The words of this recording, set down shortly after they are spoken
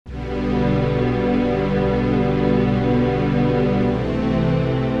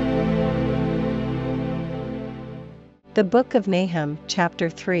The Book of Nahum, chapter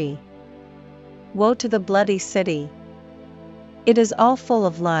 3. Woe to the bloody city! It is all full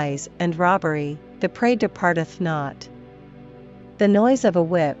of lies and robbery, the prey departeth not. The noise of a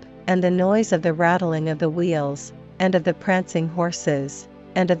whip, and the noise of the rattling of the wheels, and of the prancing horses,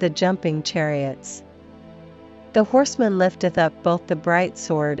 and of the jumping chariots. The horseman lifteth up both the bright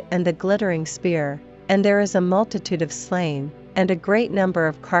sword and the glittering spear, and there is a multitude of slain, and a great number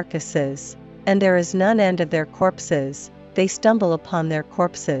of carcasses, and there is none end of their corpses, they stumble upon their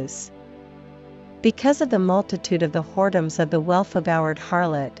corpses. Because of the multitude of the whoredoms of the well-favoured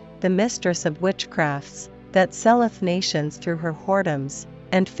harlot, the mistress of witchcrafts, that selleth nations through her whoredoms,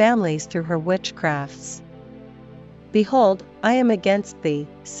 and families through her witchcrafts. Behold, I am against thee,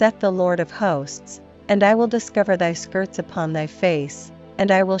 saith the Lord of hosts, and I will discover thy skirts upon thy face, and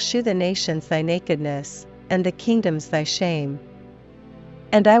I will shew the nations thy nakedness, and the kingdoms thy shame.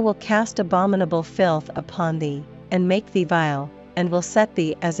 And I will cast abominable filth upon thee, and make thee vile, and will set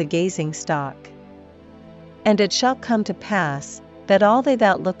thee as a gazing stock. And it shall come to pass, that all they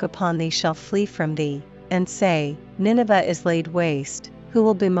that look upon thee shall flee from thee, and say, Nineveh is laid waste, who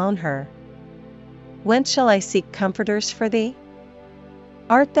will bemoan her? Whence shall I seek comforters for thee?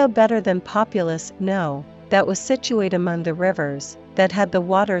 Art thou better than Populus? No, that was situate among the rivers, that had the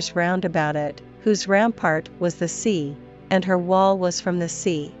waters round about it, whose rampart was the sea, and her wall was from the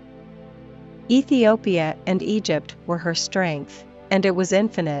sea. Ethiopia and Egypt were her strength, and it was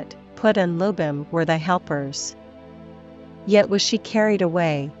infinite, Put and Lubim were thy helpers. Yet was she carried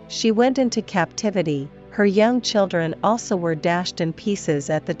away, she went into captivity, her young children also were dashed in pieces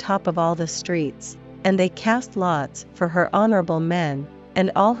at the top of all the streets, and they cast lots for her honorable men,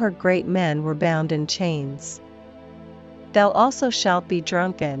 and all her great men were bound in chains. Thou also shalt be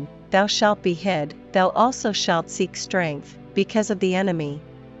drunken, thou shalt be hid, thou also shalt seek strength, because of the enemy.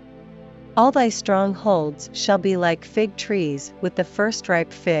 All thy strongholds shall be like fig trees with the first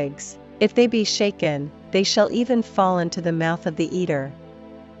ripe figs, if they be shaken, they shall even fall into the mouth of the eater.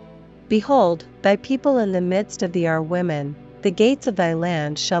 Behold, thy people in the midst of thee are women, the gates of thy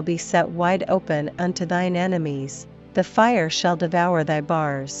land shall be set wide open unto thine enemies, the fire shall devour thy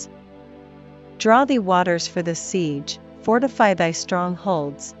bars. Draw thee waters for the siege, fortify thy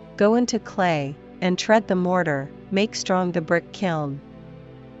strongholds, go into clay, and tread the mortar, make strong the brick kiln.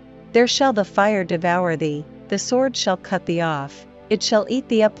 There shall the fire devour thee, the sword shall cut thee off, it shall eat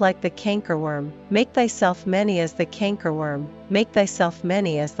thee up like the cankerworm, make thyself many as the cankerworm, make thyself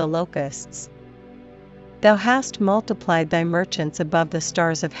many as the locusts. Thou hast multiplied thy merchants above the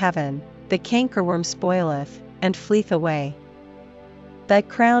stars of heaven, the cankerworm spoileth, and fleeth away. Thy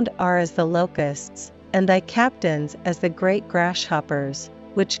crowned are as the locusts, and thy captains as the great grasshoppers,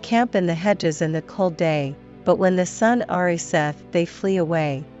 which camp in the hedges in the cold day, but when the sun ariseth they flee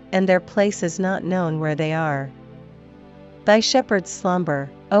away, and their place is not known where they are. Thy shepherds slumber,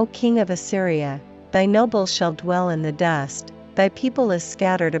 O King of Assyria, thy nobles shall dwell in the dust, thy people is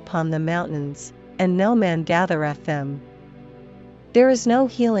scattered upon the mountains, and no man gathereth them. There is no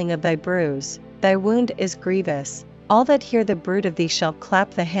healing of thy bruise, thy wound is grievous, all that hear the bruit of thee shall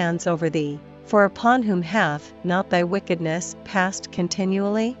clap the hands over thee, for upon whom hath not thy wickedness passed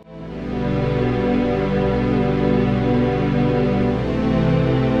continually?